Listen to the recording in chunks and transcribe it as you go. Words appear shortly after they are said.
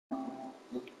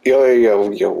Yo,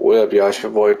 what up, y'all? It's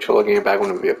your boy Trill again, back on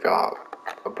the video for y'all.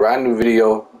 A brand new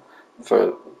video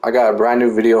for I got a brand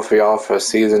new video for y'all for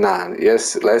season 9.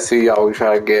 Yes, let's see y'all. We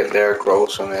try to get Derrick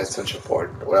Rose from the Ascension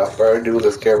board. Without further ado,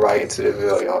 let's get right into the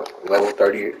video, y'all. Level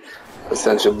 30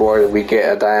 Ascension board. We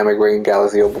get a Diamond Ring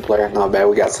Galaxy Opal player. Not bad.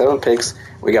 We got 7 picks.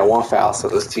 We got 1 foul. So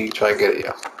let's see, try to get it,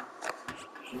 y'all.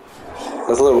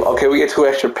 That's a little okay. We get 2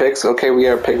 extra picks. Okay, we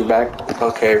get our picks back.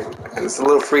 Okay, and it's a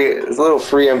little free. It's a little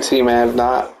free MT, man. If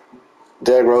not.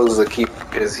 Derrick Rose is a keep.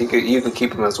 You can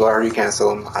keep him as well, or you can't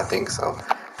sell him. I think so.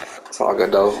 It's all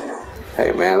good though.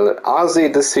 Hey man, honestly,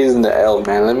 this season the L,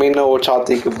 man. Let me know what y'all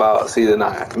think about season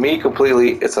 9. Me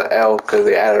completely, it's an L because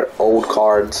they added old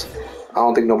cards. I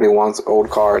don't think nobody wants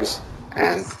old cards,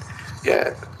 and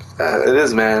yeah, it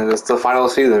is, man. It's the final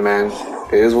season, man.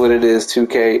 It is what it is.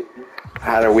 2K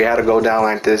we had to go down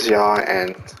like this, y'all,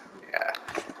 and yeah.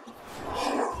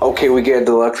 Okay, we get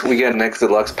deluxe. We get next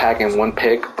deluxe pack in 1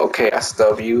 pick. Okay,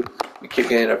 SW. We keep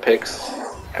getting our picks,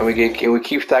 and we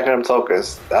keep stacking up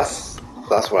tokens. That's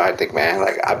what I think, man.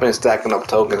 Like I've been stacking up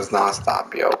tokens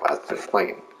nonstop, yo. I've been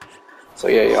playing. So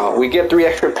yeah, y'all. We get 3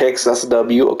 extra picks. That's a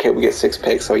W. Okay, we get 6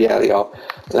 picks. So yeah, y'all.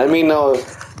 Let me know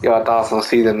y'all thoughts on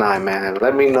season 9, man.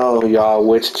 Let me know, y'all,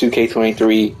 which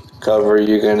 2K23 cover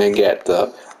you're gonna get.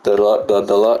 The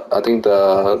I think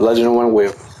the legend one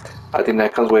with. I think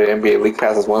that comes with NBA League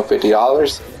Pass is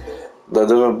 $150.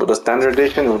 The standard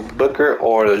edition of Booker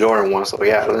or the Jordan one. So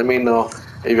yeah, let me know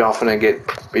if y'all finna get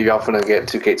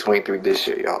 2K23 this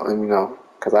year, y'all. Let me know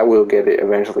because I will get it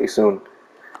eventually soon.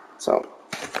 So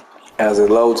as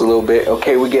it loads a little bit,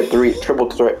 okay, we get 3 triple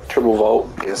vote.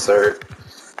 Yes, sir.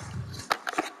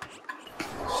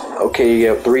 Okay, you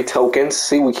get 3 tokens.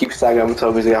 See, we keep stacking up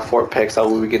tokens. We got 4 picks. So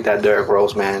we get that Derrick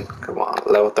Rose, man. Come on,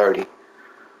 level 30.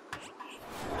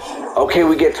 Okay,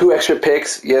 we get 2 extra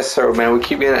picks. Yes, sir, man. We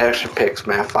keep getting extra picks,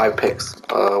 man. 5 picks.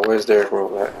 Where's Derrick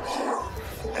Rose at?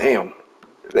 Damn,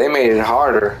 they made it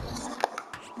harder.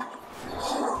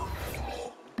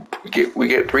 We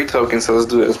get 3 tokens, so let's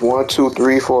do this. 1, 2,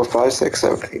 3, 4, 5, 6,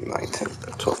 7, 8, 9, 10,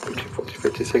 12, 13, 14,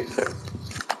 15, 16, 17.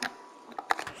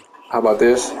 How about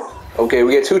this? Okay,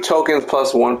 we get 2 tokens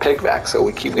plus 1 pick back, so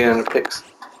we keep getting the picks.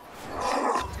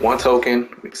 1 token.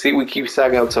 See, we keep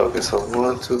stacking up tokens. So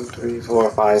 1, 2, 3, 4,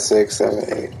 5, 6,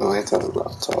 7, 8, 9, 10, 11,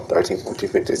 12, 13, 14,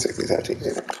 15, 16, 17,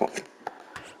 18, 20.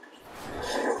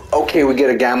 Okay, we get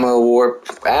a Gamma Award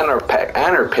and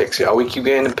our picks, y'all. We keep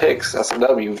getting the picks. That's a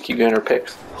W. We keep getting our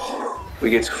picks.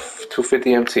 We get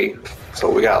 250 MT. So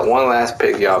we got 1 last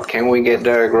pick, y'all. Can we get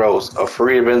Derrick Rose, a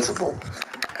free Invincible,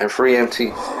 and free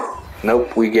MT?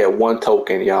 Nope, we get 1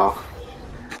 token, y'all.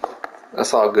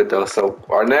 That's all good though. So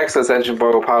our next Ascension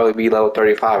board will probably be level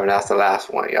 35, and that's the last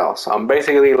one, y'all. So I'm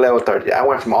basically level 30. I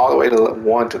went from all the way to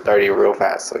 1 to 30 real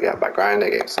fast. So yeah, by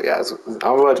grinding the game. So yeah, I'm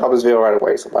gonna drop this video right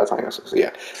away. So by the time so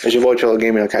yeah, it's your boy Cholo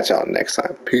Gaming. I'll catch y'all next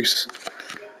time. Peace.